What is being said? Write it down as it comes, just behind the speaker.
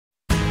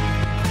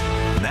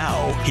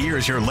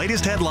here's your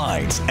latest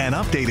headlines and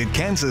updated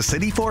Kansas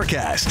City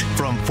forecast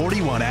from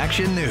 41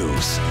 Action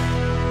News.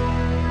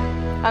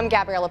 I'm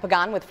Gabriella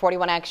Pagan with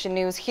 41 Action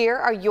News. Here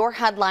are your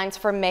headlines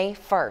for May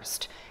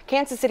 1st.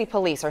 Kansas City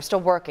police are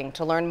still working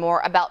to learn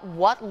more about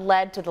what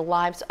led to the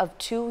lives of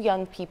two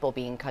young people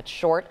being cut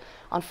short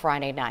on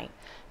Friday night.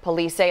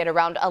 Police say at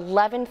around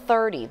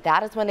 11:30,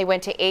 that is when they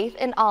went to 8th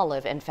and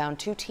Olive and found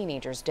two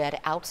teenagers dead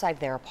outside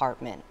their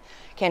apartment.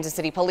 Kansas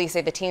City police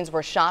say the teens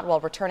were shot while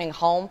returning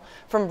home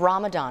from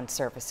Ramadan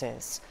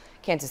services.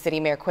 Kansas City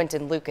Mayor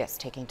Quinton Lucas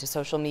taking to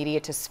social media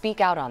to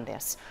speak out on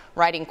this,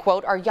 writing,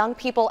 quote, "Our young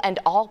people and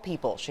all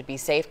people should be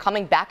safe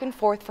coming back and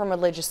forth from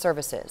religious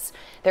services.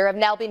 There have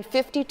now been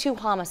 52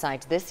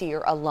 homicides this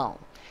year alone."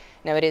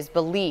 Now, it is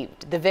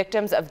believed the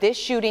victims of this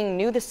shooting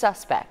knew the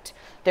suspect.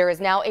 There is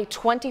now a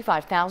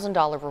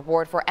 $25,000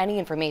 reward for any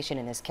information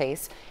in this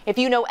case. If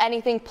you know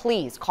anything,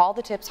 please call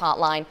the TIPS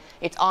hotline.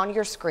 It's on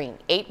your screen,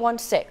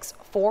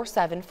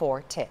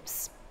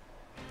 816-474-TIPS.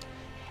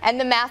 And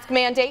the mask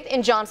mandate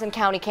in Johnson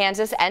County,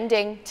 Kansas,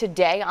 ending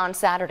today on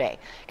Saturday.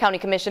 County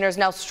commissioners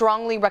now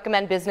strongly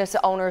recommend business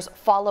owners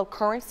follow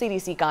current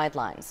CDC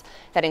guidelines.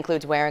 That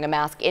includes wearing a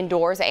mask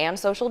indoors and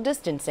social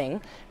distancing,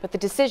 but the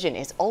decision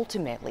is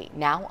ultimately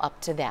now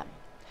up to them.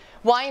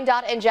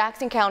 Wyandotte and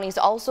Jackson counties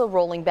also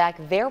rolling back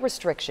their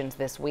restrictions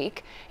this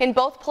week. In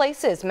both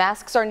places,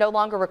 masks are no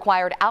longer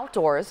required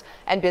outdoors,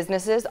 and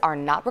businesses are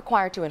not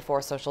required to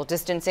enforce social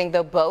distancing,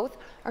 though both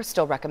are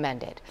still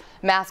recommended.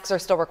 Masks are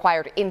still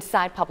required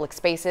inside public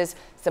spaces.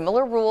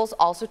 Similar rules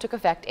also took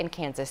effect in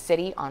Kansas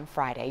City on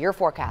Friday. Your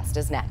forecast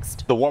is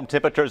next. The warm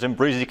temperatures and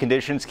breezy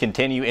conditions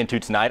continue into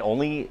tonight,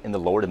 only in the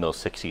lower to middle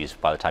 60s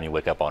by the time you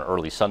wake up on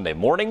early Sunday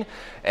morning.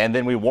 And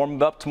then we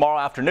warm up tomorrow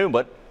afternoon,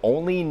 but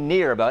only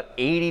near about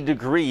 80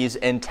 degrees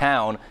in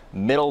town,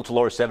 middle to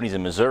lower 70s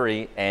in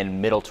Missouri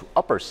and middle to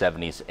upper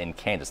 70s in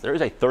Kansas. There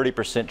is a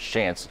 30%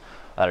 chance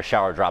that a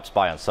shower drops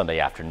by on Sunday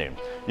afternoon.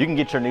 You can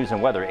get your news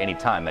and weather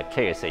anytime at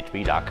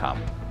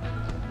KSHB.com.